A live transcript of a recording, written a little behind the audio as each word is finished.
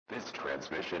This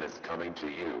transmission is coming to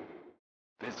you.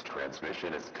 This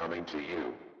transmission is coming to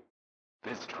you.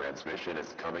 This transmission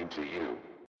is coming to you.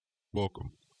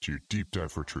 Welcome to your deep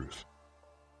dive for truth.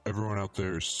 Everyone out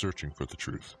there is searching for the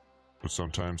truth, but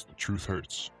sometimes the truth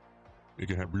hurts. It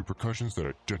can have repercussions that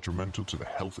are detrimental to the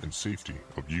health and safety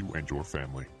of you and your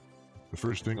family. The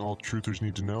first thing all truthers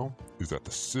need to know is that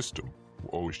the system will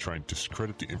always try and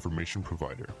discredit the information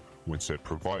provider when said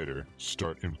provider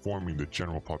start informing the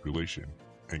general population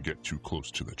and get too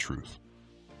close to the truth.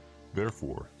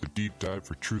 Therefore, the Deep Dive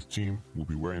for Truth team will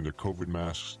be wearing their COVID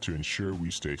masks to ensure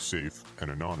we stay safe and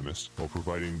anonymous while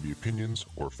providing the opinions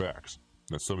or facts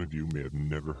that some of you may have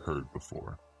never heard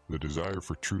before. The desire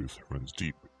for truth runs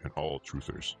deep in all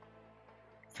truthers.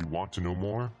 If you want to know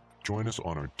more, join us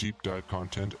on our Deep Dive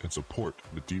content and support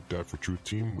the Deep Dive for Truth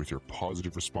team with your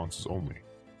positive responses only.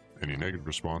 Any negative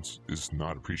response is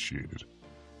not appreciated.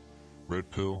 Red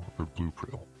pill or blue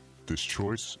pill, this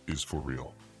choice is for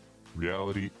real.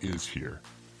 Reality is here.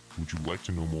 Would you like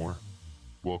to know more?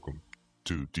 Welcome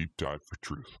to Deep Dive for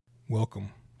Truth. Welcome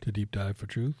to Deep Dive for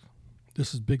Truth.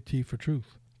 This is Big T for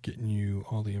Truth, getting you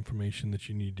all the information that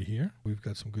you need to hear. We've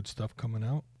got some good stuff coming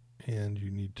out, and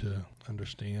you need to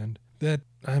understand that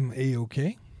I'm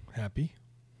A-OK, happy.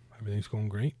 Everything's going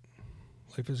great.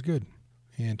 Life is good.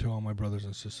 And to all my brothers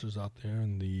and sisters out there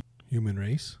in the human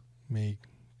race, may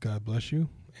God bless you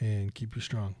and keep you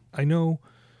strong. I know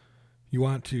you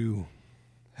want to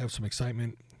have some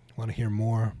excitement, want to hear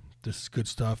more. This is good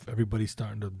stuff. Everybody's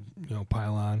starting to,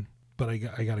 pile on. But I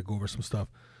got to go over some stuff.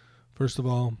 First of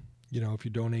all, if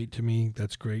you donate to me,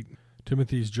 that's great.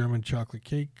 Timothy's German chocolate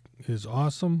cake is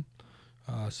awesome.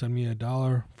 Send me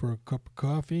 $1 for a cup of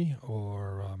coffee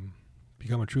or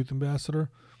become a Truth Ambassador.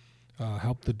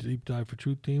 Help the Deep Dive for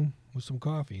Truth team with some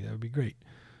coffee. That would be great.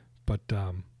 But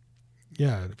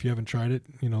if you haven't tried it,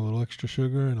 a little extra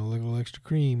sugar and a little extra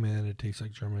cream, and it tastes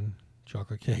like German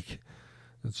chocolate cake.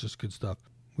 It's just good stuff.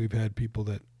 We've had people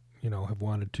that, have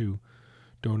wanted to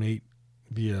donate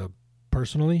via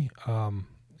personally,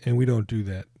 and we don't do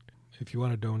that. If you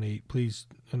want to donate, please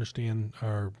understand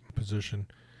our position.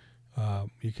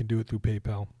 You can do it through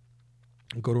PayPal.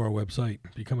 Go to our website,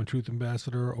 become a Truth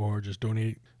Ambassador, or just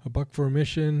donate $1 for a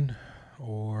mission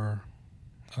or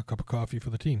a cup of coffee for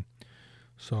the team.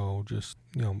 So just,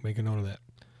 make a note of that.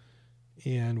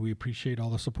 And we appreciate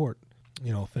all the support.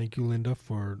 Thank you, Linda,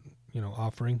 for,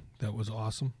 offering. That was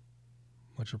awesome.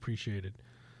 Much appreciated.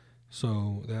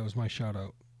 So that was my shout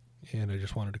out. And I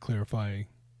just wanted to clarify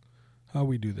how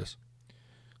we do this.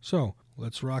 So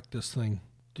let's rock this thing.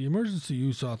 The emergency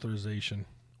use authorization.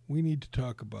 We need to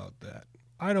talk about that.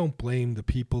 I don't blame the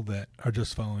people that are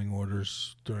just following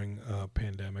orders during a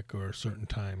pandemic or certain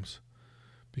times,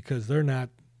 because they're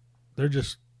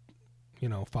just,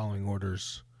 following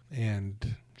orders.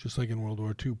 And just like in World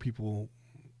War II, people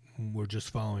were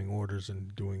just following orders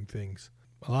and doing things.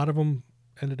 A lot of them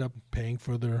ended up paying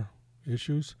for their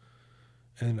issues.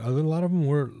 And a lot of them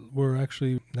were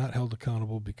actually not held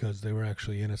accountable because they were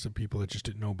actually innocent people that just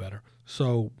didn't know better.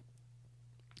 So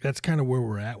that's kind of where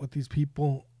we're at with these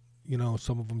people.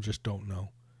 Some of them just don't know.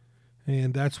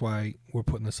 And that's why we're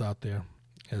putting this out there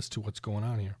as to what's going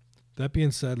on here. That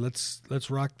being said, let's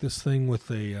rock this thing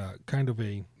with a kind of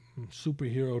a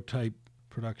superhero type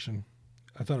production.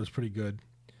 I thought it was pretty good.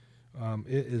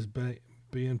 It is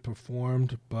being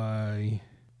performed by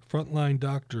Frontline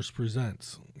Doctors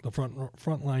Presents, the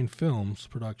Frontline Films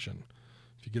production.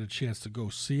 If you get a chance to go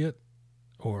see it,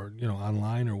 or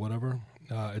online or whatever,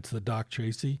 it's the Doc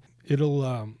Tracy.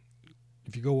 It'll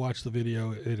if you go watch the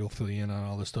video, it'll fill you in on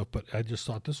all this stuff. But I just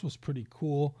thought this was pretty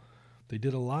cool. They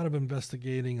did a lot of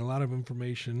investigating, a lot of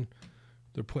information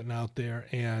they're putting out there,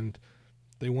 and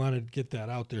they wanted to get that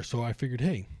out there. So I figured,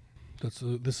 hey,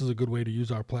 this is a good way to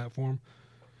use our platform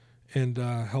and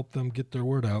help them get their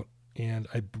word out. And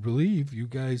I believe you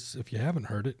guys, if you haven't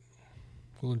heard it,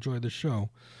 will enjoy the show.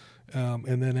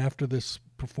 And then after this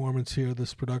performance here,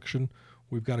 this production,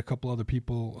 we've got a couple other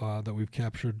people that we've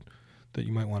captured that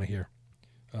you might want to hear.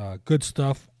 Good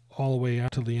stuff all the way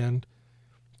out to the end.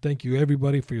 Thank you,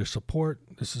 everybody, for your support.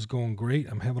 This is going great.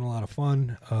 I'm having a lot of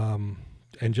fun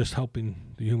and just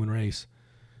helping the human race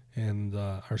and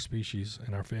our species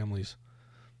and our families.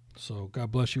 So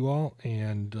God bless you all,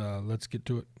 and let's get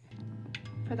to it.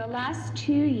 For the last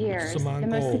 2 years, the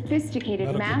most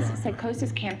sophisticated mass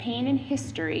psychosis campaign in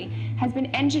history has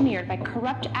been engineered by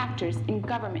corrupt actors in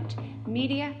government,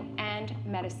 media, and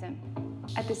medicine.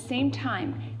 At the same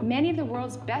time, many of the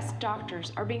world's best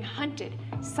doctors are being hunted,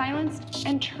 silenced,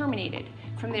 and terminated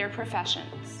from their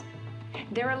professions.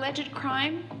 Their alleged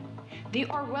crime? The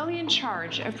Orwellian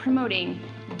charge of promoting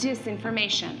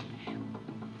disinformation.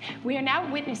 We are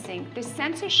now witnessing the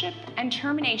censorship and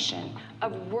termination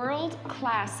of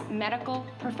world-class medical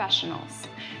professionals.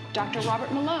 Dr.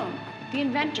 Robert Malone, the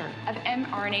inventor of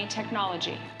mRNA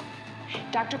technology.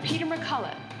 Dr. Peter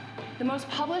McCullough, the most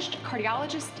published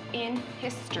cardiologist in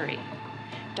history.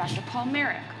 Dr. Paul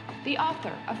Merrick, the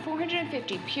author of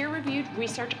 450 peer-reviewed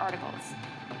research articles.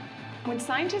 When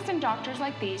scientists and doctors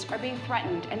like these are being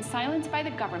threatened and silenced by the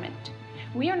government,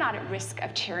 we are not at risk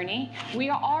of tyranny. We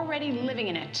are already living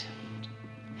in it.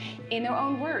 In their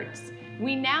own words,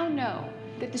 we now know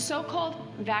that the so-called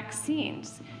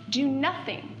vaccines do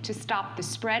nothing to stop the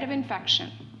spread of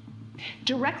infection.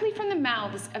 Directly from the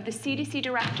mouths of the CDC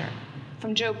director,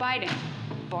 from Joe Biden,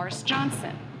 Boris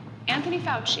Johnson, Anthony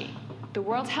Fauci, the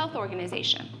World Health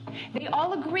Organization, they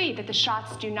all agree that the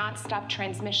shots do not stop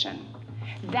transmission.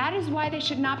 That is why they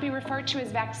should not be referred to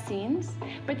as vaccines,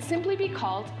 but simply be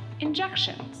called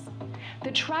injections.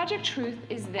 The tragic truth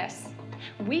is this: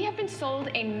 we have been sold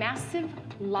a massive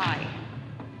lie.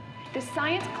 The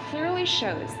science clearly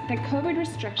shows that COVID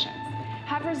restrictions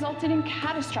have resulted in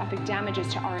catastrophic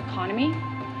damages to our economy,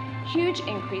 huge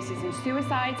increases in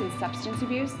suicides and substance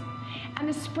abuse, and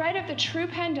the spread of the true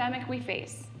pandemic we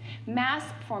face, mass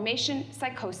formation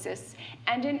psychosis,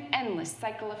 and an endless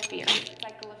cycle of fear.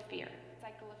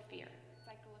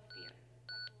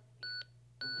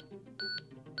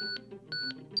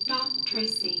 Doc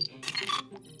Tracy,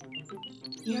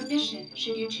 your mission,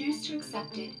 should you choose to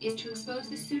accept it, is to expose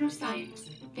the pseudoscience,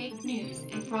 fake news,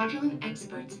 and fraudulent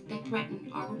experts that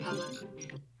threaten our republic.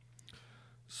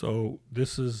 So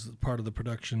this is part of the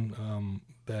production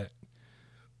that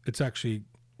it's actually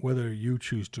whether you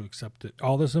choose to accept it.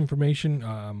 All this information,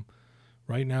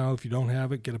 right now, if you don't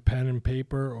have it, get a pen and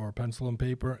paper or a pencil and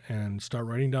paper and start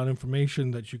writing down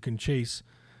information that you can chase,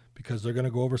 because they're going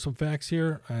to go over some facts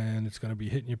here, and it's going to be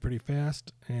hitting you pretty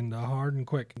fast and hard and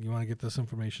quick. You want to get this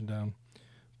information down.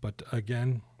 But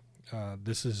again,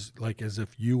 this is like as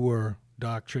if you were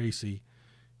Doc Tracy,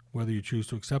 whether you choose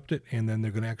to accept it, and then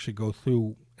they're going to actually go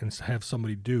through and have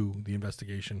somebody do the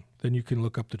investigation. Then you can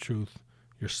look up the truth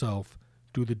yourself,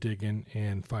 do the digging,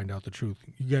 and find out the truth.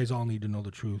 You guys all need to know the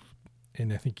truth,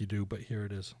 and I think you do, but here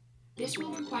it is. This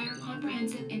will require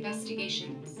comprehensive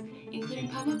investigations, including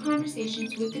public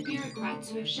conversations with the bureaucrats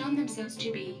who have shown themselves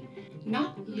to be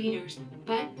not leaders,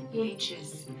 but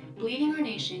leeches, bleeding our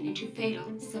nation into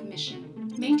fatal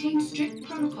submission. Maintain strict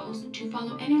protocols to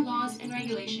follow any laws and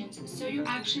regulations so your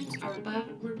actions are above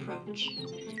reproach.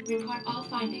 Report all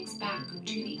findings back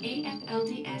to the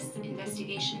AFLDS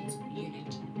Investigations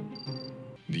Unit.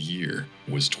 The year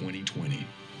was 2020.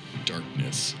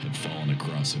 Darkness had fallen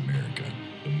across America.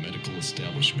 The medical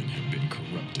establishment had been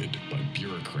corrupted by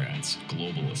bureaucrats,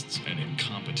 globalists, and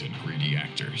incompetent greedy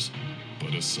actors.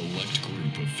 But a select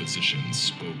group of physicians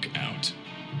spoke out.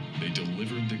 They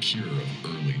delivered the cure of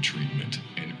early treatment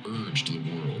and urged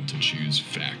the world to choose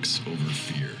facts over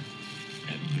fear.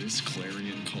 At this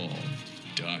clarion call,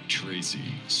 Doc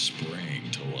Tracy sprang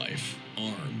to life,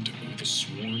 armed with a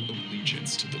sworn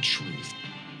allegiance to the truth.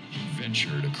 He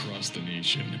ventured across the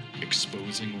nation,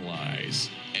 exposing lies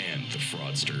and the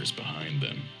fraudsters behind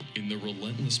them. In the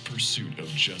relentless pursuit of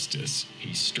justice,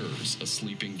 he stirs a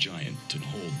sleeping giant to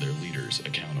hold their leaders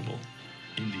accountable.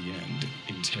 In the end,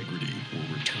 integrity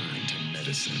will return to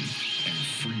medicine and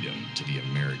freedom to the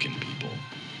American people.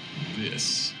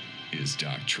 This is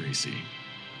Doc Tracy.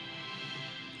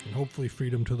 And hopefully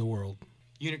freedom to the world.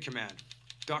 Unit Command,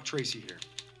 Doc Tracy here,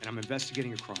 and I'm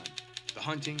investigating a crime, the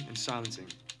hunting and silencing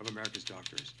of America's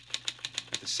doctors.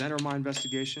 At the center of my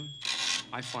investigation,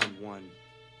 I find one,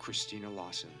 Christina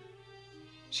Lawson.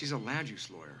 She's a land use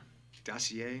lawyer.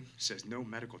 Dossier says no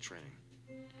medical training.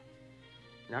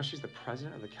 Now she's the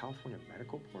president of the California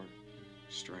Medical Board?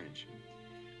 Strange.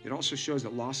 It also shows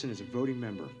that Lawson is a voting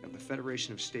member of the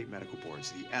Federation of State Medical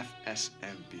Boards, the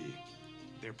FSMB.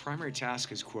 Their primary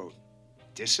task is, quote,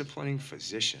 disciplining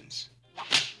physicians.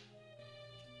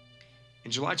 In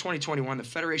July 2021, the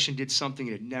Federation did something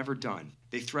it had never done.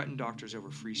 They threatened doctors over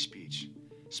free speech.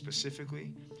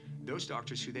 Specifically, those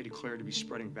doctors who they declared to be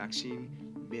spreading vaccine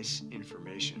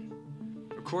misinformation.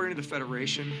 According to the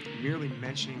Federation, merely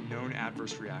mentioning known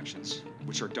adverse reactions,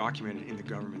 which are documented in the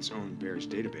government's own VAERS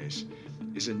database,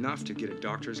 is enough to get a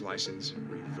doctor's license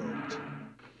revoked.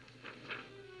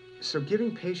 So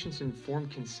giving patients informed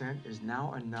consent is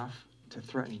now enough to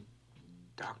threaten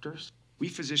doctors? We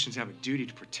physicians have a duty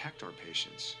to protect our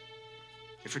patients.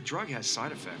 If a drug has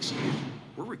side effects,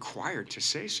 we're required to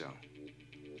say so.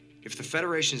 If the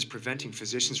Federation is preventing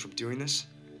physicians from doing this,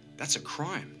 that's a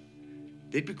crime.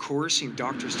 They'd be coercing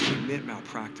doctors to admit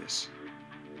malpractice.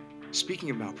 Speaking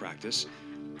of malpractice,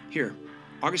 here,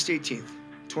 August 18th,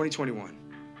 2021,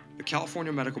 The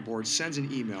California Medical Board sends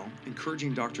an email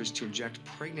encouraging doctors to inject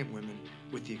pregnant women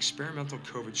with the experimental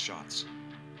COVID shots.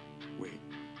 Wait,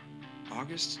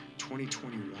 August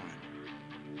 2021.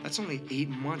 That's only 8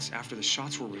 months after the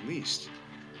shots were released.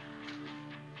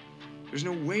 There's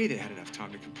no way they had enough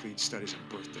time to complete studies on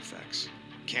birth defects,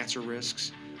 cancer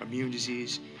risks, immune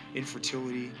disease,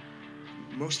 infertility.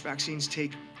 Most vaccines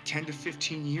take 10 to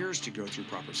 15 years to go through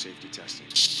proper safety testing.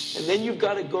 And then you've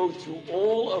got to go through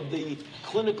all of the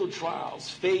clinical trials,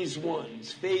 phase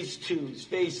 1s, phase 2s,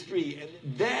 phase 3,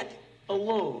 and that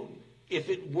alone, if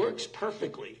it works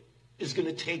perfectly, is going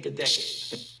to take a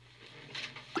decade.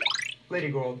 Lady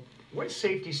Gold, what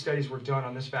safety studies were done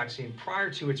on this vaccine prior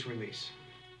to its release?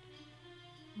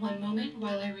 One moment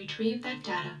while I retrieve that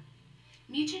data.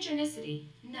 Mutagenicity,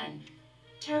 none.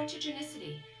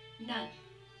 Teratogenicity, none.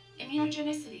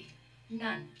 Immunogenicity,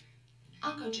 none.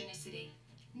 Oncogenicity,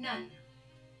 none.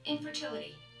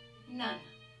 Infertility, none.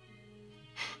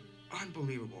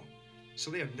 Unbelievable.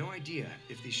 So they have no idea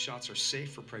if these shots are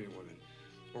safe for pregnant women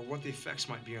or what the effects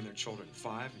might be on their children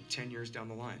 5 and 10 years down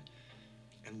the line.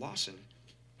 And Lawson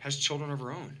has children of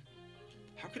her own.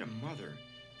 How could a mother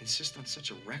insist on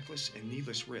such a reckless and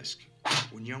needless risk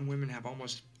when young women have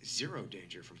almost zero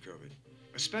danger from COVID,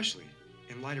 especially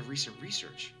in light of recent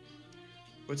research?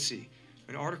 Let's see.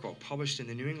 An article published in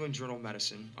the New England Journal of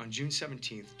Medicine on June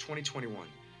 17th, 2021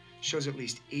 shows at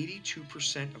least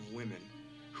 82% of women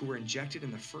who were injected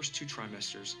in the first 2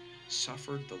 trimesters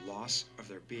suffered the loss of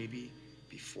their baby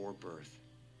before birth.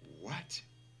 What?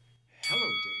 Hello,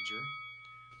 danger.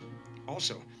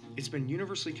 Also, it's been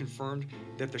universally confirmed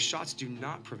that the shots do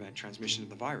not prevent transmission of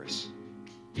the virus.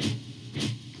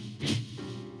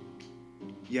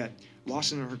 Yet,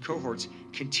 Lawson and her cohorts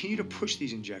continue to push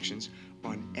these injections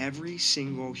on every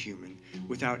single human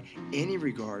without any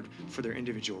regard for their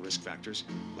individual risk factors,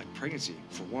 like pregnancy,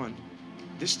 for one.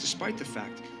 This despite the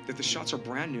fact that the shots are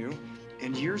brand new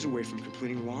and years away from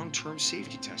completing long-term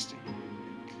safety testing.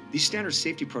 These standard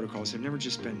safety protocols have never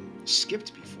just been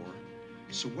skipped before.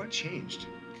 So what changed?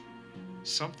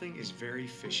 Something is very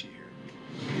fishy here.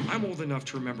 I'm old enough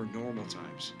to remember normal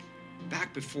times.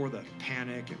 Back before the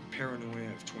panic and paranoia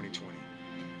of 2020,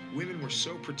 women were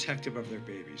so protective of their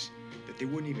babies that they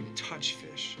wouldn't even touch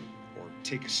fish or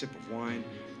take a sip of wine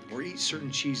or eat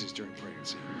certain cheeses during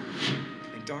pregnancy.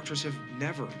 And doctors have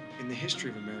never, in the history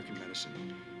of American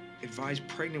medicine, advised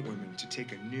pregnant women to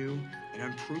take a new and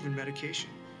unproven medication.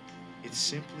 It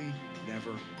simply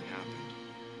never happened.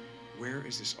 Where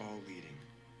is this all leading?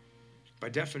 By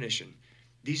definition,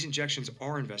 these injections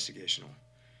are investigational.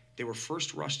 They were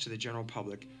first rushed to the general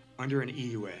public under an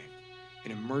EUA,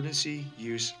 an emergency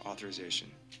use authorization.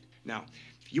 Now,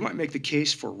 you might make the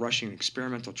case for rushing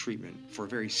experimental treatment for a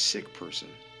very sick person,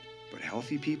 but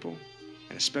healthy people,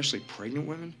 and especially pregnant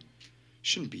women,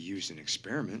 shouldn't be used in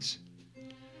experiments.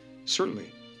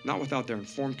 Certainly, not without their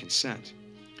informed consent.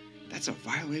 That's a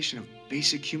violation of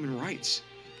basic human rights.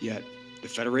 Yet, the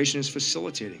Federation is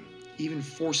facilitating, even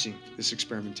forcing this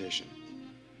experimentation.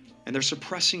 And they're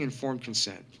suppressing informed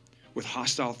consent with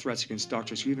hostile threats against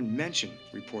doctors who even mention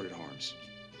reported harms.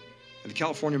 And the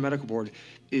California Medical Board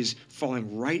is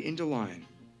falling right into line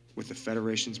with the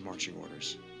Federation's marching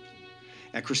orders.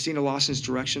 At Christina Lawson's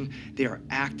direction, they are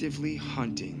actively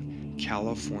hunting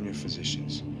California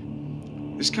physicians.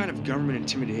 This kind of government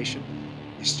intimidation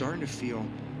is starting to feel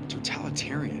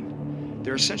totalitarian.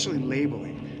 They're essentially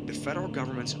labeling the federal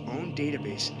government's own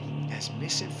database as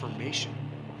misinformation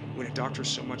when a doctor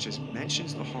so much as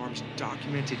mentions the harms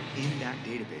documented in that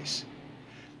database,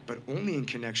 but only in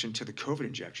connection to the COVID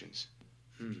injections.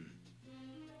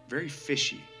 Very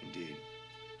fishy indeed.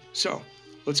 So,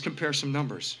 let's compare some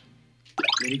numbers.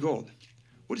 Lady Gold,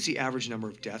 what is the average number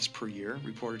of deaths per year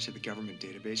reported to the government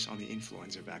database on the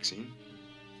influenza vaccine?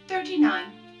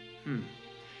 39.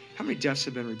 How many deaths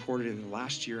have been reported in the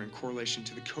last year in correlation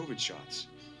to the COVID shots?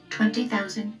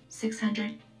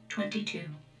 20,622.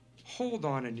 Hold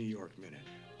on a New York minute.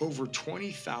 Over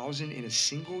 20,000 in a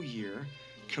single year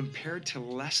compared to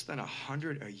less than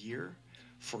 100 a year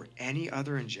for any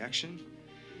other injection?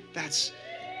 That's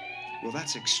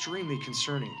extremely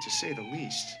concerning, to say the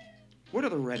least. What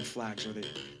other red flags are they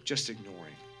just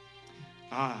ignoring?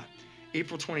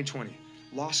 April 2020,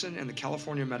 Lawson and the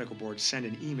California Medical Board send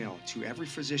an email to every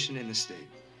physician in the state,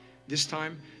 this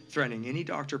time threatening any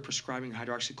doctor prescribing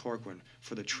hydroxychloroquine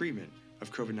for the treatment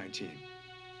of COVID-19.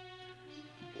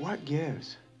 What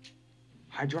gives?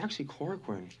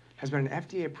 Hydroxychloroquine has been an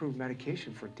FDA-approved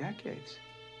medication for decades.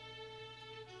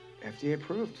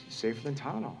 FDA-approved, safer than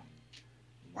Tylenol.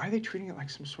 Why are they treating it like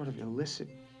some sort of illicit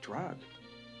drug?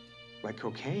 Like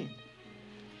cocaine?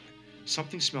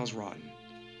 Something smells rotten.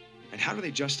 And how do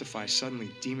they justify suddenly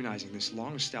demonizing this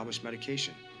long-established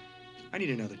medication? I need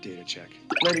another data check.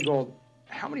 Lady Gold,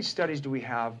 how many studies do we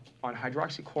have on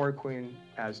hydroxychloroquine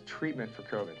as treatment for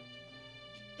COVID?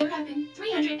 There have been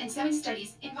 307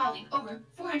 studies involving over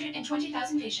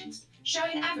 420,000 patients,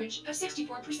 showing an average of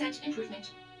 64%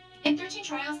 improvement. In 13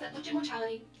 trials that looked at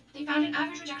mortality, they found an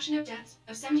average reduction of deaths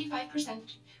of 75%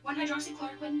 when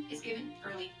hydroxychloroquine is given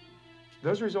early.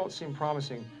 Those results seem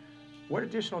promising. What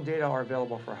additional data are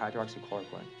available for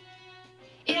hydroxychloroquine?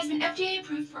 It has been FDA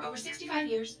approved for over 65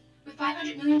 years, with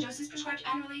 500 million doses prescribed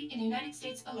annually in the United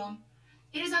States alone.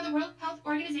 It is on the World Health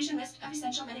Organization list of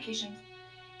essential medications.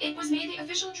 It was made the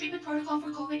official treatment protocol for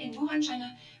COVID in Wuhan,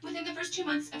 China, within the first 2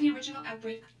 months of the original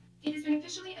outbreak. It has been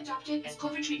officially adopted as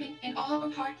COVID treatment in all or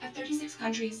part of 36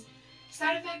 countries.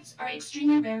 Side effects are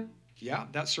extremely rare. Yeah,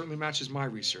 that certainly matches my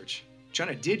research.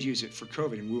 China did use it for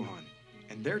COVID in Wuhan,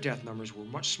 and their death numbers were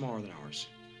much smaller than ours.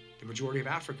 The majority of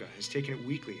Africa has taken it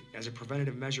weekly as a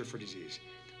preventative measure for disease,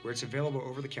 where it's available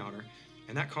over the counter,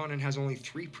 and that continent has only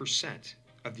 3%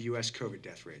 of the US COVID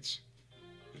death rates.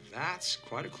 That's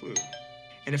quite a clue.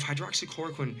 And if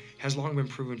hydroxychloroquine has long been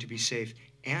proven to be safe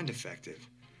and effective,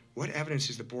 what evidence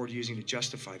is the board using to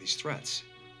justify these threats?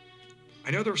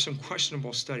 I know there were some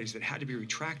questionable studies that had to be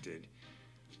retracted.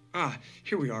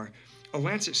 Here we are. A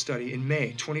Lancet study in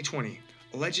May 2020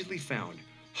 allegedly found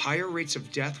higher rates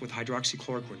of death with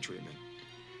hydroxychloroquine treatment.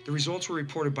 The results were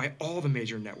reported by all the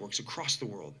major networks across the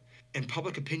world, and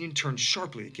public opinion turned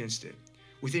sharply against it.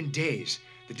 Within days,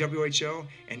 the WHO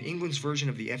and England's version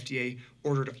of the FDA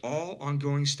ordered all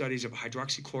ongoing studies of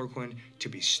hydroxychloroquine to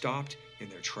be stopped in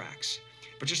their tracks.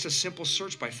 But just a simple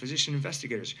search by physician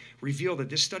investigators revealed that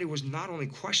this study was not only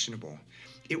questionable,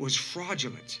 it was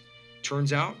fraudulent.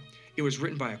 Turns out, it was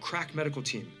written by a crack medical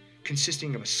team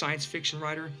consisting of a science fiction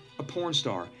writer, a porn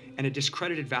star, and a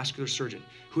discredited vascular surgeon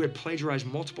who had plagiarized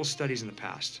multiple studies in the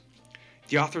past.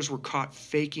 The authors were caught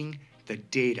faking the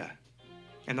data,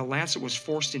 and the Lancet was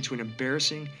forced into an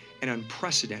embarrassing and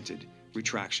unprecedented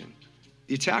retraction.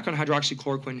 The attack on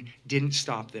hydroxychloroquine didn't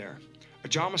stop there. A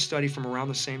JAMA study from around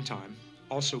the same time,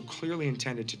 also clearly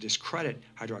intended to discredit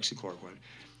hydroxychloroquine,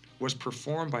 was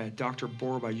performed by a Dr.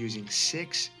 Bohr by using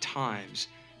 6 times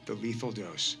the lethal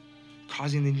dose,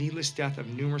 causing the needless death of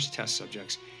numerous test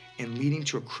subjects and leading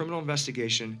to a criminal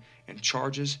investigation and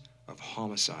charges of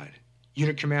homicide.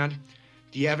 Unit Command,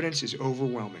 the evidence is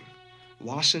overwhelming.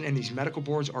 Lawson and these medical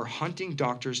boards are hunting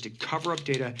doctors to cover up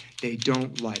data they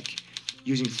don't like,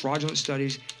 using fraudulent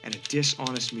studies and a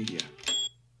dishonest media.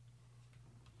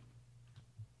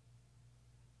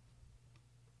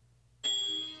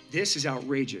 This is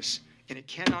outrageous, and it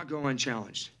cannot go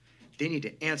unchallenged. They need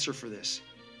to answer for this.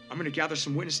 I'm going to gather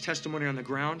some witness testimony on the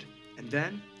ground, and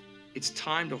then it's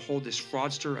time to hold this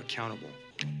fraudster accountable.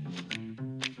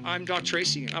 I'm Doc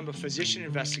Tracy. I'm a physician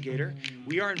investigator.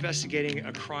 We are investigating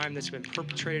a crime that's been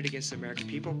perpetrated against the American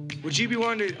people. Would you be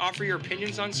willing to offer your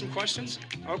opinions on some questions?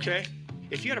 Okay.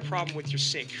 If you had a problem with your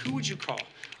sink, who would you call?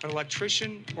 An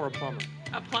electrician or a plumber?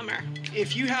 A plumber.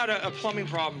 If you had a plumbing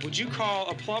problem, would you call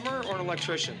a plumber or an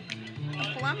electrician?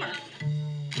 A plumber.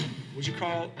 Would you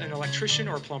call an electrician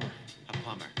or a plumber? A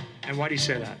plumber. And why do you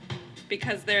say that?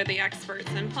 Because they're the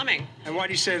experts in plumbing. And why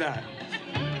do you say that?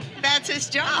 That's his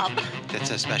job. That's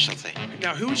a specialty.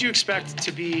 Now, who would you expect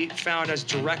to be found as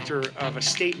director of a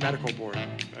state medical board?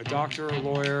 A doctor, a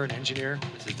lawyer, an engineer?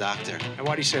 It's a doctor. And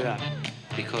why do you say that?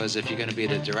 Because if you're going to be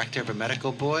the director of a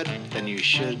medical board, then you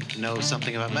should know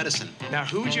something about medicine. Now,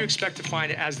 who would you expect to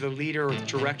find as the leader or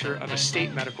director of a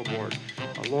state medical board?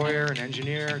 A lawyer, an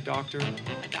engineer, a doctor?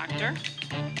 A doctor.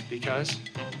 Because?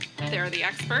 They're the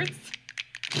experts.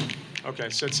 Okay,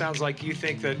 so it sounds like you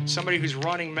think that somebody who's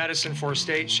running medicine for a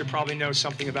state should probably know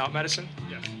something about medicine?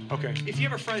 Yes. Okay. If you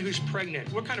have a friend who's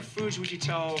pregnant, what kind of foods would you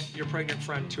tell your pregnant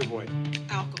friend to avoid?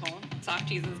 Alcohol, soft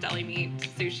cheeses, deli meat,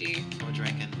 sushi. No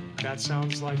drinking. That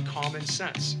sounds like common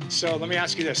sense. So let me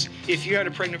ask you this. If you had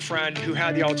a pregnant friend who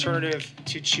had the alternative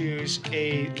to choose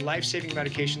a life-saving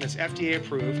medication that's FDA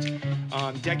approved,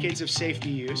 decades of safety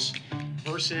use,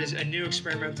 versus a new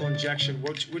experimental injection,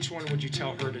 which one would you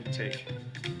tell her to take?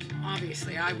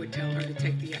 Obviously, I would tell her to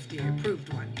take the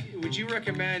FDA-approved one. Would you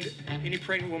recommend any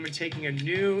pregnant woman taking a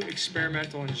new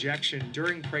experimental injection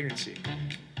during pregnancy?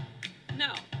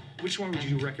 No. Which one would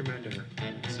you recommend to her?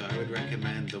 So I would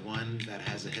recommend the one that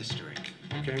has a history.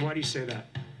 Okay, why do you say that?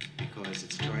 Because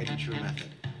it's a tried and true method.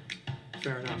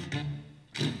 Fair enough.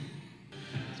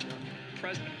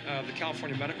 President of the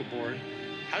California Medical Board,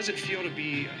 how does it feel to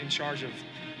be in charge of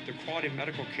the quality of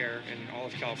medical care in all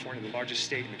of California, the largest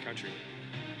state in the country?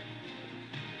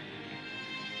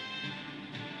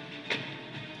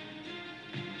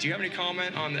 Do you have any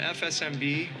comment on the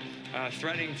FSMB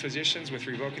threatening physicians with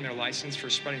revoking their license for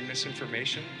spreading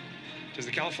misinformation. Does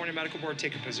the California Medical Board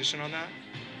take a position on that?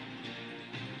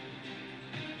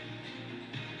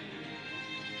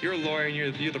 You're a lawyer and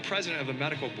you're the president of the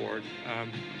medical board.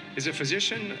 Is a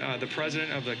physician the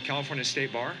president of the California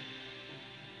State Bar?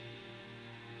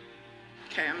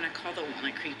 Okay, I'm gonna call the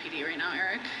Walnut Creek PD right now,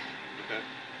 Eric. Okay.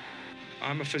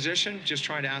 I'm a physician, just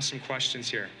trying to ask some questions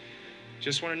here.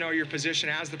 Just want to know your position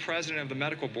as the president of the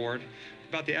medical board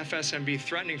about the FSMB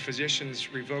threatening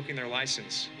physicians revoking their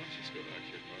license. Let's just go back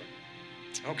here,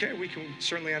 Clark. Okay, we can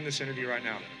certainly end this interview right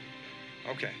now.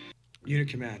 Okay. Unit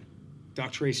Command,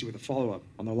 Doc Tracy with a follow-up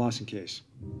on the Lawson case.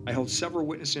 I held several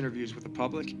witness interviews with the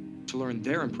public to learn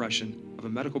their impression of a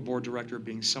medical board director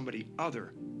being somebody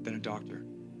other than a doctor,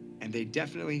 and they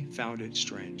definitely found it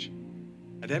strange.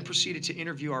 I then proceeded to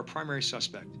interview our primary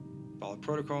suspect, followed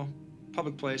protocol,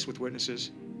 public place with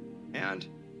witnesses, and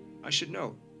I should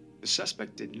note, the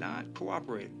suspect did not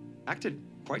cooperate, acted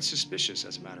quite suspicious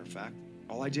as a matter of fact.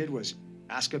 All I did was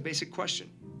ask a basic question,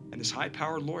 and this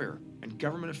high-powered lawyer and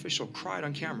government official cried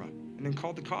on camera and then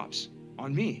called the cops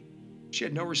on me. She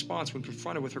had no response when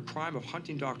confronted with her crime of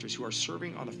hunting doctors who are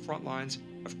serving on the front lines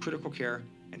of critical care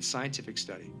and scientific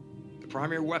study. The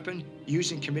primary weapon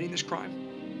used in committing this crime?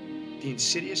 The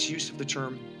insidious use of the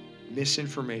term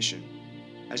misinformation,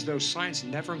 as though science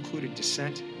never included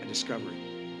dissent and discovery.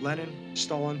 Lenin,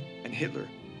 Stalin, and Hitler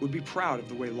would be proud of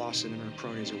the way Lawson and her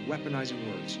cronies are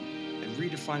weaponizing words and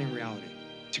redefining reality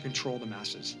to control the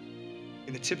masses.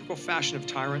 In the typical fashion of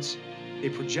tyrants, they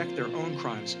project their own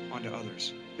crimes onto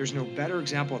others. There's no better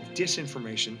example of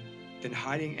disinformation than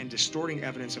hiding and distorting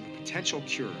evidence of a potential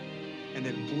cure and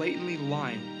then blatantly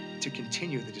lying to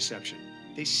continue the deception.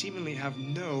 They seemingly have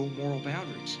no moral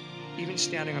boundaries, even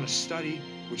standing on a study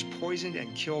which poisoned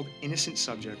and killed innocent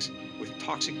subjects with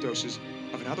toxic doses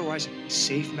of an otherwise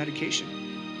safe medication,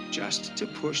 just to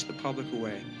push the public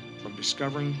away from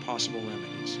discovering possible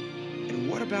remedies. And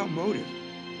what about motive?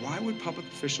 Why would public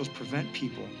officials prevent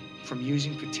people from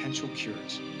using potential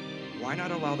cures? Why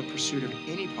not allow the pursuit of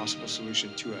any possible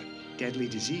solution to a deadly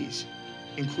disease,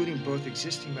 including both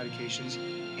existing medications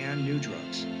and new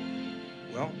drugs?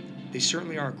 Well, they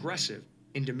certainly are aggressive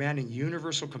in demanding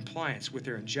universal compliance with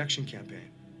their injection campaign,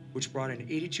 which brought in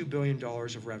 $82 billion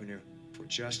of revenue for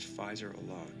just Pfizer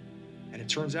alone. And it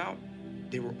turns out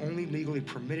they were only legally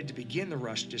permitted to begin the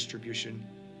rush distribution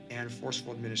and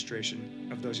forceful administration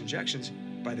of those injections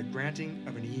by the granting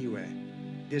of an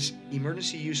EUA. This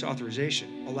emergency use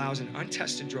authorization allows an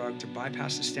untested drug to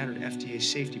bypass the standard FDA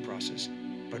safety process,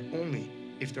 but only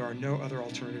if there are no other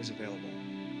alternatives available.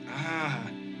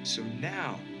 So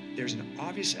now there's an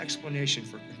obvious explanation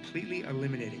for completely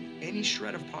eliminating any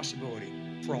shred of possibility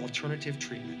for alternative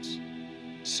treatments.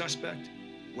 Suspect,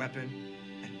 weapon,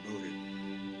 and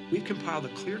motive. We've compiled a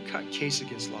clear-cut case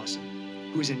against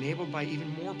Lawson, who is enabled by even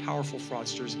more powerful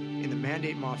fraudsters in the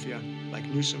mandate mafia like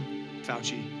Newsom,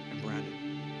 Fauci, and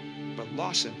Brandon. But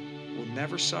Lawson will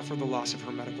never suffer the loss of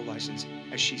her medical license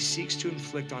as she seeks to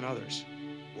inflict on others.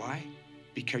 Why?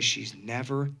 Because she's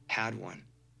never had one.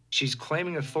 She's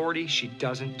claiming authority she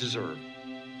doesn't deserve,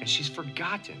 and she's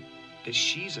forgotten that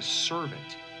she's a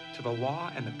servant to the law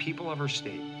and the people of her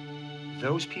state.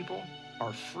 Those people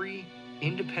are free,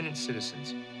 independent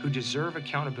citizens who deserve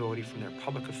accountability from their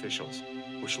public officials,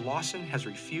 which Lawson has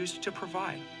refused to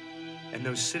provide. And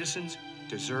those citizens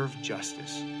deserve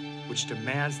justice, which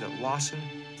demands that Lawson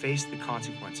face the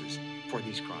consequences for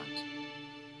these crimes.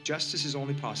 Justice is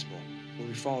only possible when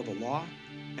we follow the law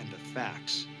and the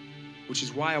facts, which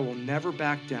is why I will never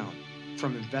back down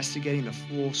from investigating the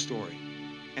full story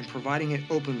and providing it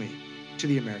openly to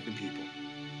the American people.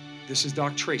 This is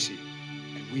Doc Tracy,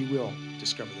 and we will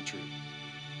discover the truth.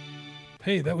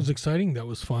 Hey, that was exciting. That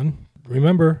was fun.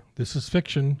 Remember, this is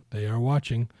fiction. They are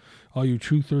watching. All you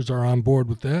truthers are on board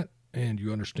with that, and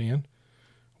you understand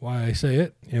why I say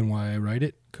it and why I write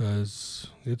it, because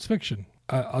it's fiction.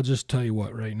 I'll just tell you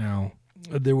what right now.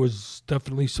 There was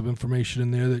definitely some information in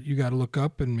there that you got to look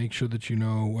up and make sure that you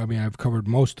know. I mean, I've covered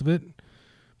most of it,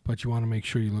 but you want to make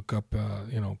sure you look up,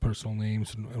 personal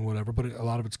names and whatever. But a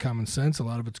lot of it's common sense. A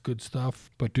lot of it's good stuff.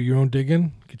 But do your own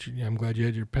digging. I'm glad you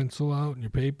had your pencil out and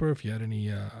your paper. If you had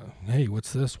any, hey,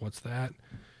 what's this? What's that?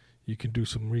 You can do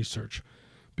some research.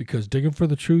 Because digging for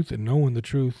the truth and knowing the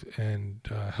truth and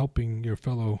helping your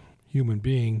fellow human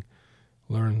being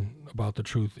learn about the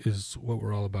truth is what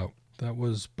we're all about. That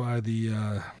was by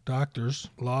the doctors,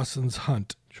 Lawson's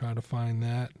Hunt. Try to find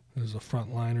that. There's the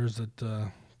frontliners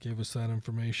that gave us that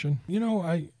information. You know,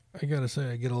 I got to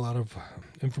say, I get a lot of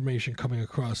information coming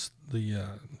across the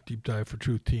Deep Dive for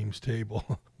Truth team's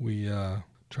table. We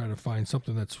try to find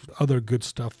something that's other good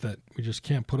stuff that we just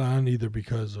can't put on either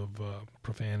because of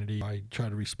profanity. I try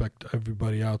to respect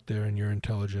everybody out there and your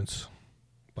intelligence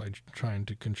by trying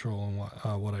to control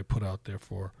what I put out there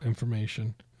for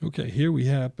information. Okay, here we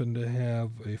happen to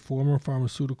have a former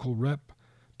pharmaceutical rep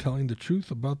telling the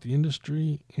truth about the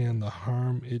industry and the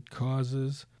harm it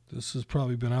causes. This has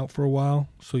probably been out for a while,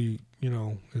 so you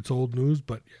know it's old news,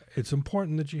 but it's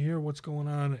important that you hear what's going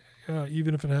on,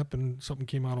 even if it happened, something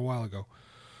came out a while ago.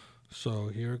 So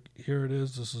here it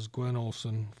is. This is Gwen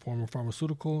Olson, former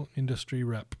pharmaceutical industry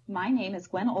rep. My name is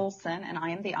Gwen Olson, and I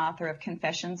am the author of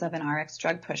Confessions of an RX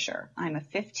Drug Pusher. I'm a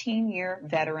 15-year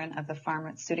veteran of the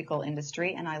pharmaceutical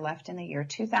industry, and I left in the year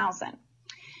 2000.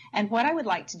 And what I would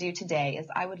like to do today is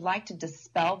I would like to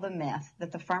dispel the myth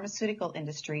that the pharmaceutical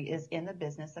industry is in the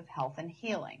business of health and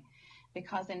healing.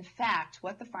 Because in fact,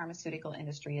 what the pharmaceutical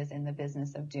industry is in the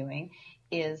business of doing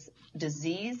is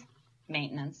disease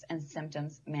maintenance and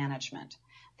symptoms management.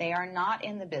 They are not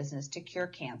in the business to cure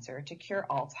cancer, to cure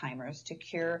Alzheimer's, to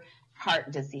cure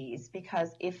heart disease, because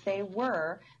if they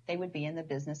were, they would be in the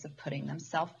business of putting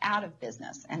themselves out of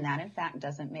business, and that in fact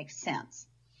doesn't make sense.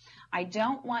 I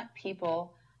don't want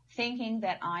people thinking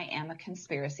that I am a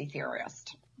conspiracy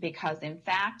theorist, because in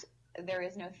fact there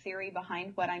is no theory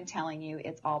behind what I'm telling you.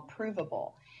 It's all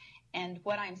provable. And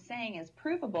what I'm saying is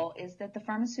provable is that the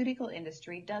pharmaceutical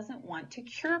industry doesn't want to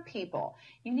cure people.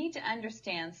 You need to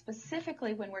understand,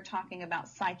 specifically when we're talking about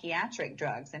psychiatric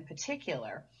drugs in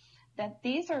particular, that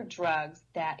these are drugs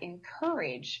that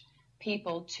encourage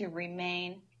people to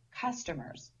remain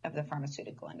customers of the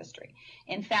pharmaceutical industry.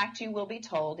 In fact, you will be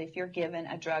told if you're given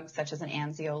a drug such as an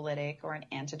anxiolytic or an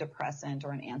antidepressant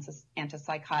or an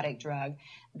antipsychotic drug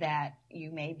that you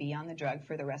may be on the drug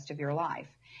for the rest of your life.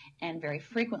 And very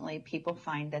frequently people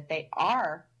find that they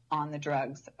are on the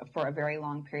drugs for a very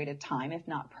long period of time, if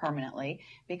not permanently,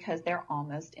 because they're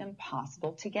almost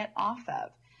impossible to get off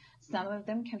of. Some of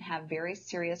them can have very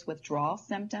serious withdrawal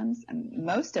symptoms, and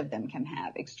most of them can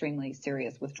have extremely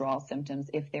serious withdrawal symptoms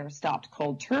if they're stopped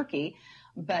cold turkey,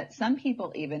 but some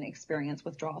people even experience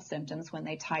withdrawal symptoms when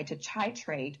they try to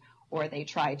titrate or they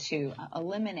try to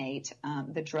eliminate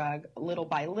the drug little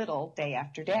by little, day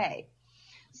after day.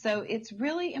 So it's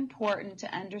really important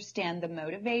to understand the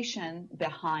motivation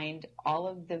behind all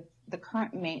of the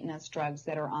current maintenance drugs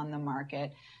that are on the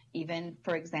market, even,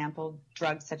 for example,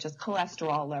 drugs such as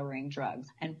cholesterol-lowering drugs.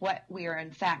 And what we are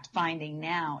in fact finding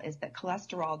now is that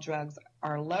cholesterol drugs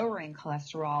are lowering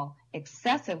cholesterol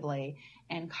excessively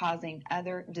and causing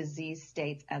other disease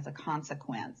states as a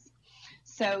consequence.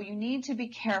 So you need to be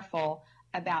careful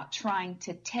about trying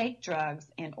to take drugs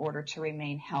in order to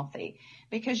remain healthy,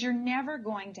 because you're never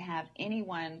going to have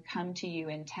anyone come to you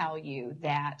and tell you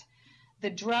that the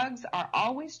drugs are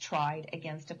always tried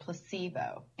against a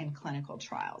placebo in clinical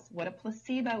trials. What a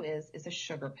placebo is a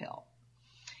sugar pill.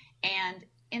 And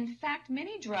in fact,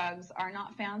 many drugs are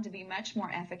not found to be much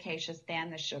more efficacious than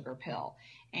the sugar pill.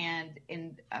 And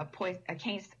in a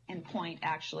case in point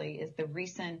actually is the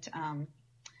recent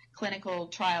clinical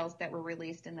trials that were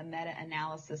released in the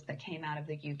meta-analysis that came out of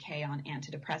the UK on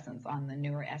antidepressants, on the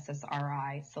newer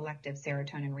SSRI, selective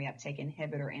serotonin reuptake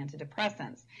inhibitor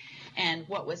antidepressants. And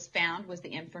what was found was the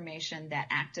information that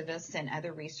activists and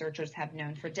other researchers have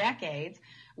known for decades,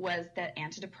 was that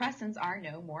antidepressants are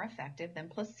no more effective than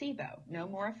placebo, no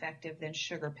more effective than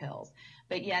sugar pills.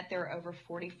 But yet there are over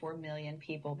 44 million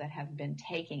people that have been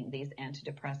taking these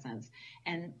antidepressants,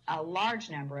 and a large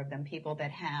number of them people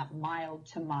that have mild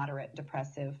to moderate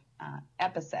depressive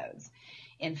episodes.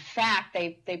 In fact,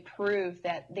 they prove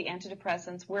that the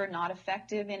antidepressants were not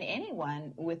effective in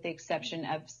anyone with the exception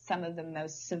of some of the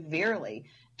most severely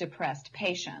depressed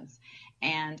patients.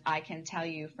 And I can tell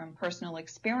you from personal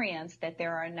experience that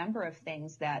there are a number of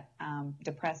things that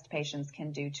depressed patients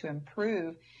can do to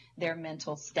improve their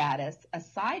mental status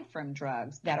aside from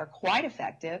drugs that are quite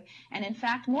effective and in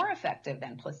fact more effective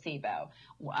than placebo.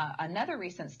 Another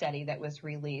recent study that was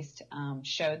released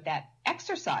showed that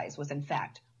exercise was in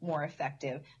fact more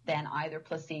effective than either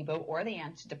placebo or the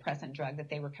antidepressant drug that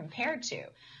they were compared to.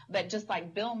 But just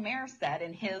like Bill Maher said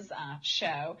in his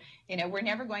show, you know, we're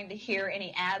never going to hear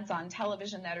any ads on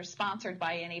television that are sponsored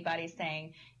by anybody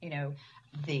saying, you know,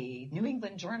 the New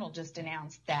England Journal just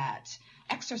announced that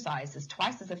exercise is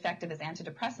twice as effective as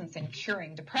antidepressants in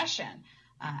curing depression.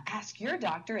 Ask your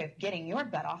doctor if getting your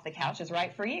butt off the couch is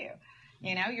right for you.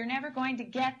 You know, you're never going to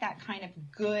get that kind of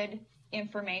good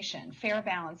information, fair,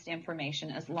 balanced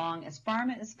information, as long as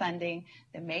pharma is funding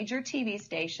the major TV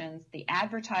stations, the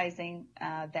advertising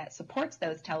that supports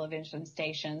those television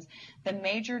stations, the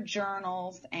major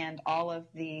journals, and all of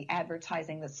the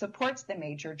advertising that supports the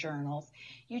major journals.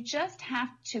 You just have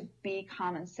to be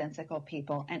commonsensical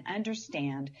people and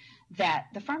understand that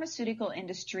the pharmaceutical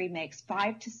industry makes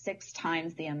 5 to 6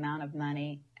 times the amount of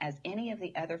money as any of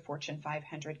the other Fortune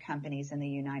 500 companies in the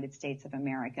United States of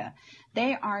America.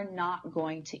 They are not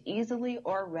going to easily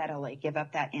or readily give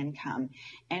up that income.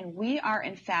 And we are,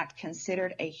 in fact,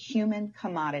 considered a human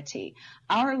commodity.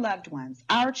 Our loved ones,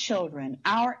 our children,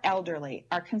 our elderly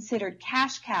are considered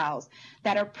cash cows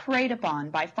that are preyed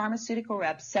upon by pharmaceutical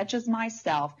reps such as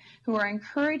myself, who are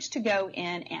encouraged to go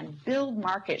in and build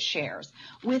market shares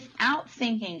without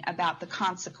thinking about the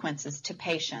consequences to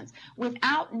patients,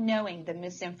 without knowing the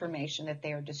misinformation that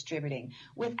they are distributing,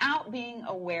 without being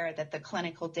aware that the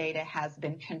clinical data has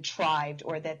been contrived,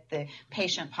 or that the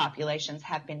patient populations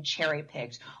have been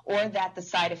cherry-picked, or that the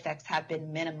side effects have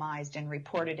been minimized and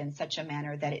reported in such a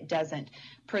manner that it doesn't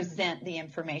present the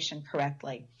information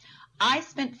correctly. I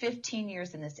spent 15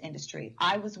 years in this industry.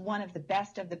 I was one of the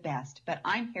best, but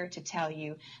I'm here to tell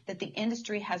you that the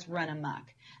industry has run amok,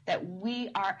 that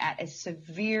we are at a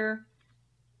severe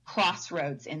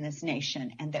crossroads in this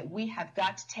nation, and that we have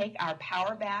got to take our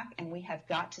power back, and we have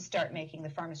got to start making the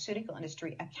pharmaceutical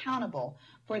industry accountable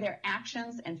for their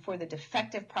actions and for the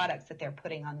defective products that they're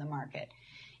putting on the market.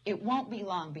 It won't be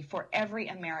long before every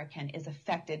American is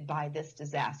affected by this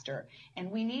disaster,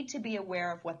 and we need to be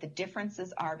aware of what the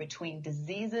differences are between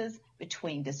diseases,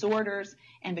 between disorders,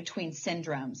 and between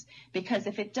syndromes. Because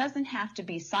if it doesn't have to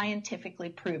be scientifically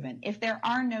proven, if there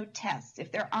are no tests,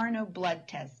 if there are no blood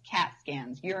tests, CAT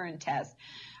scans, urine tests,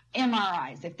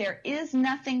 MRIs, if there is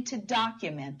nothing to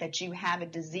document that you have a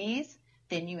disease,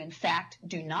 then you in fact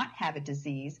do not have a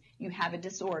disease, you have a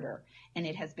disorder. And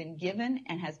it has been given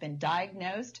and has been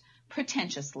diagnosed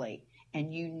pretentiously.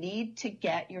 And you need to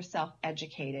get yourself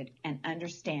educated and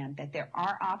understand that there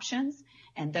are options,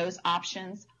 and those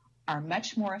options are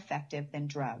much more effective than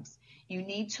drugs. You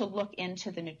need to look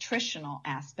into the nutritional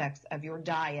aspects of your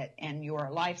diet and your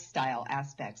lifestyle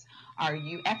aspects. Are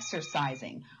you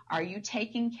exercising? Are you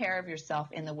taking care of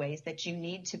yourself in the ways that you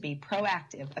need to be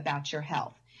proactive about your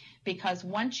health? Because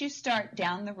once you start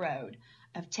down the road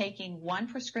of taking one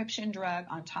prescription drug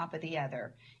on top of the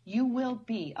other, you will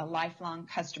be a lifelong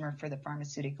customer for the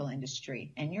pharmaceutical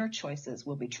industry, and your choices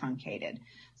will be truncated.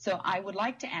 So I would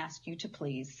like to ask you to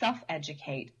please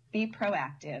self-educate, be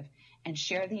proactive, and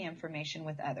share the information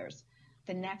with others.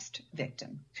 The next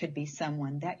victim could be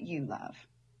someone that you love.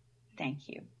 Thank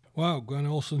you. Wow, Gwen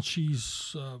Olson,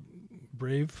 she's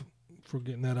brave for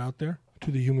getting that out there to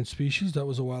the human species. That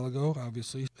was a while ago,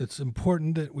 obviously. It's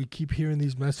important that we keep hearing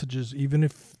these messages, even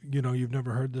if, you've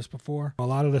never heard this before. A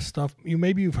lot of this stuff,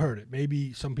 maybe you've heard it.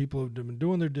 Maybe some people have been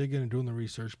doing their digging and doing the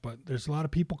research, but there's a lot of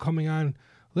people coming on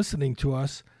listening to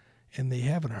us, and they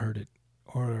haven't heard it,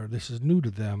 or this is new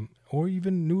to them, or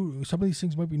even new. Some of these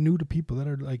things might be new to people that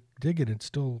are like digging it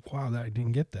still. Wow, I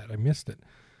didn't get that. I missed it.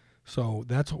 So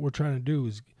that's what we're trying to do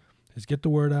is get the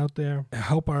word out there,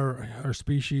 help our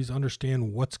species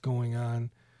understand what's going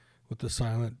on with the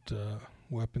silent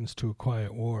weapons to a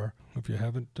quiet war. If you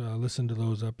haven't listened to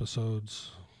those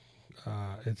episodes,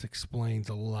 it explains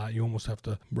a lot. You almost have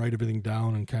to write everything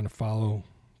down and kind of follow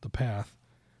the path,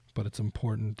 but it's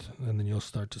important, and then you'll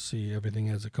start to see everything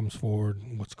as it comes forward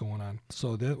and what's going on.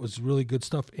 So that was really good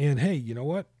stuff. And hey, you know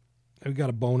what? We got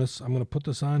a bonus. I'm going to put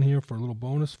this on here for a little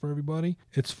bonus for everybody.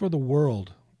 It's for the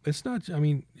world. It's not,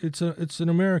 it's an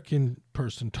American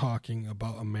person talking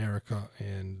about America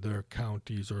and their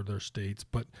counties or their states,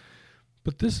 but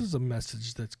this is a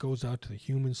message that goes out to the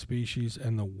human species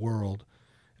and the world.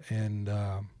 And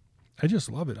I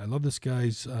just love it. I love this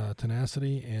guy's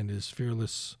tenacity and his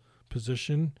fearless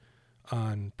position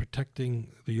on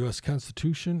protecting the U.S.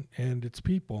 Constitution and its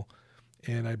people.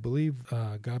 And I believe,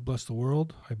 God bless the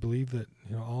world, I believe that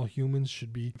all humans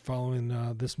should be following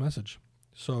this message.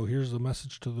 So here's the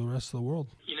message to the rest of the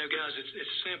world. Guys,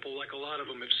 it's simple, like a lot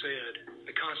of them have said.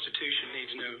 The Constitution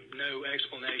needs no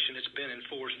explanation. It's been in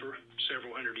force for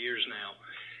several hundred years now.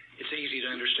 It's easy to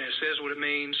understand. It says what it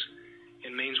means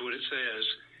and means what it says.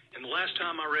 And the last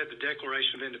time I read the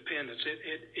Declaration of Independence,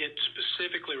 it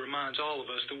specifically reminds all of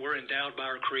us that we're endowed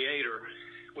by our Creator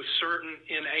with certain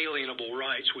inalienable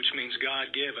rights, which means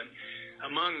God-given.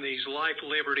 Among these, life,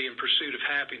 liberty, and pursuit of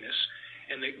happiness.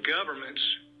 And that governments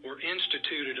were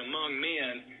instituted among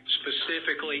men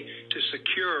specifically to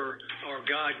secure our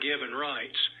God-given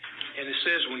rights. And it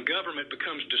says when government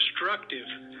becomes destructive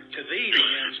to these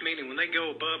ends, meaning when they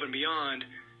go above and beyond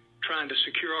trying to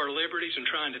secure our liberties and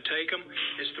trying to take them.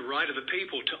 It's the right of the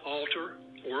people to alter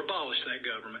or abolish that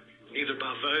government, either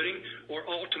by voting or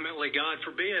ultimately, God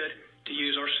forbid, to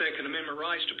use our Second Amendment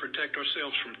rights to protect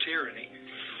ourselves from tyranny.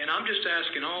 And I'm just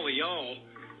asking all of y'all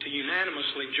to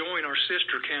unanimously join our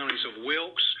sister counties of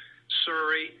Wilkes,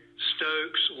 Surrey,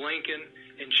 Stokes, Lincoln,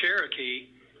 and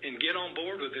Cherokee and get on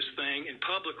board with this thing and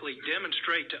publicly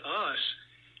demonstrate to us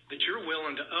that you're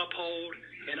willing to uphold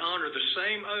and honor the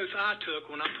same oath I took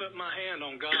when I put my hand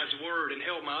on God's word and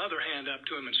held my other hand up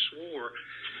to him and swore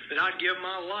that I'd give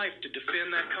my life to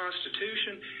defend that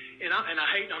Constitution. And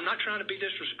I'm not trying to be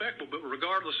disrespectful, but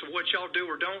regardless of what y'all do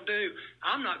or don't do,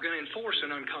 I'm not going to enforce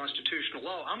an unconstitutional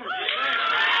law. I'm going to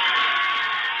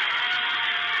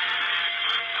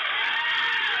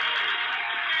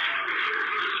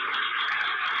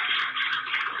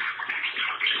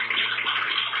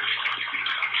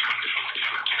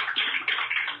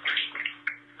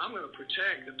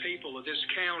protect the people of this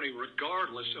county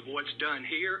regardless of what's done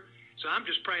here. So I'm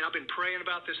just praying. I've been praying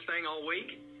about this thing all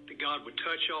week, that God would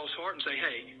touch y'all's heart and say,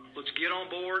 hey, let's get on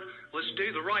board. Let's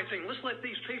do the right thing. Let's let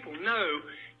these people know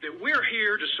that we're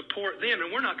here to support them,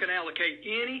 and we're not going to allocate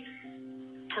any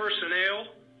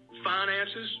personnel,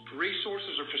 finances,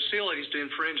 resources, or facilities to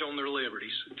infringe on their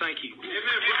liberties. Thank you.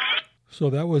 So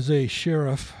that was a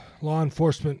sheriff, law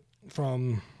enforcement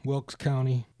from Wilkes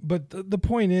County. But the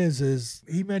point is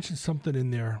he mentioned something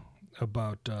in there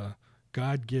about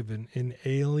God-given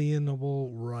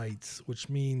inalienable rights, which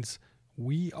means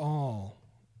we all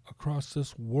across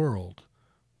this world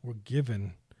were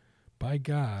given by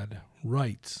God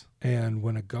rights. And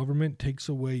when a government takes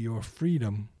away your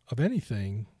freedom of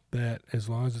anything, that as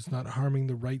long as it's not harming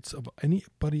the rights of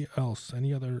anybody else,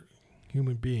 any other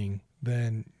human being,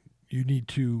 then you need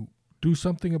to do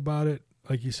something about it.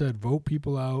 Like you said, vote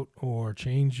people out or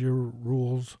change your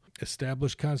rules,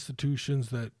 establish constitutions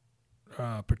that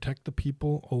protect the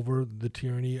people over the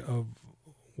tyranny of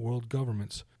world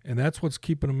governments. And that's what's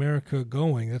keeping America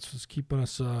going. That's what's keeping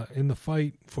us in the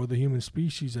fight for the human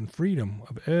species and freedom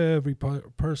of every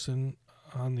person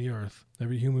on the earth,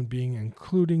 every human being,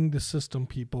 including the system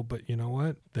people. But you know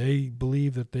what? They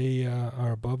believe that they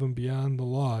are above and beyond the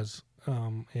laws.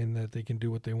 And that they can do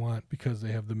what they want because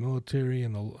they have the military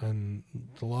and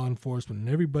the law enforcement and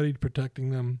everybody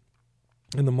protecting them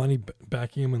and the money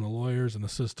backing them and the lawyers and the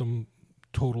system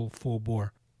total full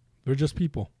bore. They're just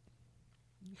people.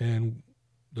 And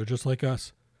they're just like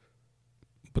us.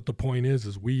 But the point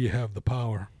is we have the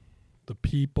power. The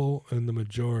people and the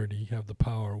majority have the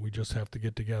power. We just have to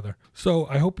get together. So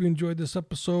I hope you enjoyed this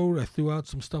episode. I threw out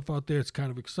some stuff out there. It's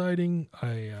kind of exciting.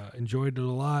 I enjoyed it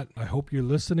a lot. I hope you're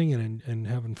listening and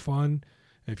having fun.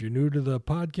 If you're new to the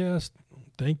podcast,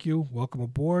 thank you. Welcome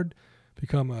aboard.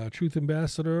 Become a Truth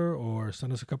Ambassador or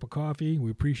send us a cup of coffee.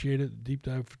 We appreciate it. The Deep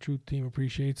Dive for Truth team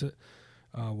appreciates it.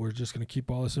 We're just going to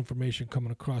keep all this information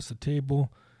coming across the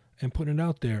table and putting it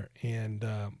out there. And,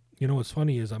 what's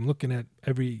funny is I'm looking at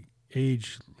every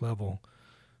age level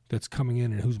that's coming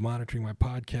in and who's monitoring my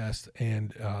podcast,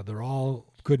 and they're all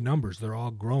good numbers. They're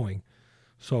all growing.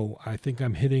 So I think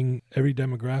I'm hitting every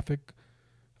demographic.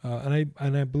 And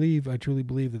I truly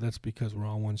believe that that's because we're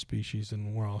all one species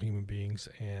and we're all human beings.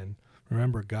 And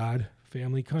remember, God,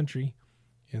 family, country,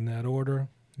 in that order.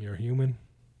 You're human.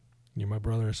 You're my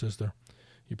brother or sister.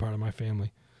 You're part of my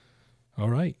family. All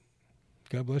right.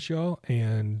 God bless y'all,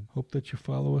 and hope that you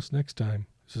follow us next time.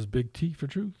 This is Big T for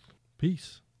Truth.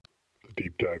 Peace. The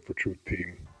Deep Dive for Truth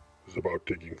team is about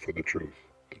digging for the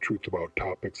truth about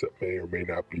topics that may or may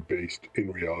not be based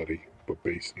in reality, but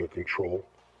based in the control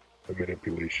and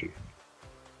manipulation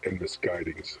and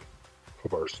misguidings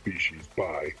of our species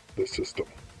by the system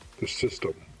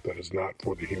that is not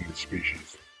for the human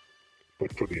species,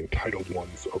 but for the entitled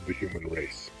ones of the human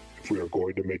race. If we are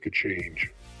going to make a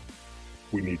change,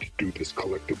 we need to do this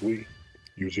collectively,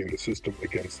 using the system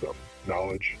against them.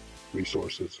 Knowledge,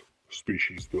 resources,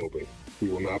 species building. We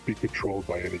will not be controlled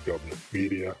by any government,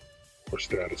 media, or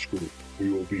status group.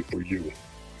 We will be for you,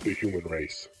 the human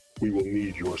race. We will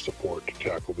need your support to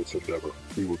tackle this endeavor.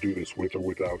 We will do this with or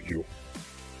without you.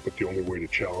 But the only way to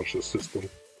challenge the system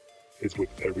is with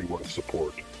everyone's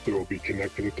support. There will be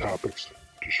connecting topics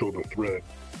to show the thread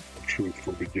of truth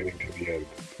from beginning to the end.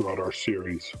 Throughout our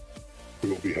series, we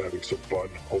will be having some fun,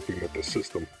 hoping that the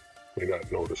system may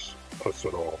not notice us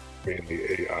at all,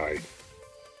 mainly AI.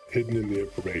 Hidden in the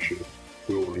information,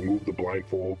 we will remove the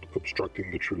blindfold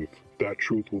obstructing the truth. That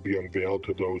truth will be unveiled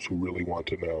to those who really want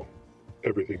to know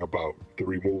everything about the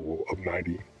removal of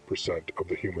 90% of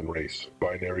the human race.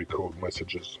 Binary code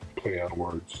messages, play on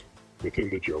words, within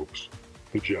the jokes,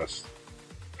 the jests,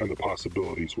 and the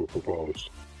possibilities will propose.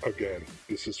 Again,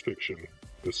 this is fiction,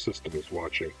 the system is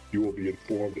watching. You will be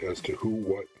informed as to who,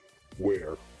 what,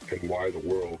 where, and why the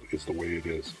world is the way it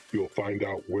is. You will find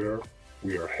out where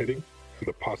we are heading and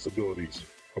the possibilities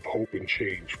of hope and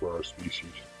change for our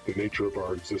species. The nature of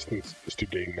our existence is to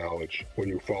gain knowledge. When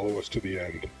you follow us to the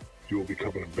end, you will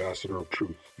become an ambassador of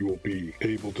truth. You will be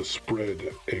able to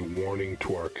spread a warning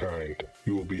to our kind.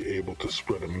 You will be able to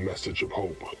spread a message of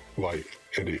hope, life,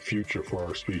 and a future for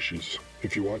our species.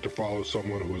 If you want to follow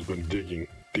someone who has been digging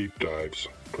deep dives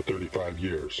for 35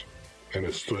 years and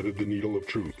has threaded the needle of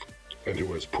truth and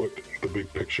who has put the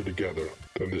big picture together,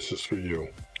 then this is for you.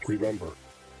 Remember,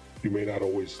 you may not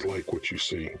always like what you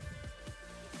see,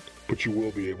 but you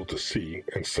will be able to see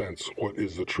and sense what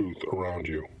is the truth around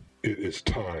you. It is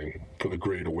time for the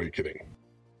Great Awakening.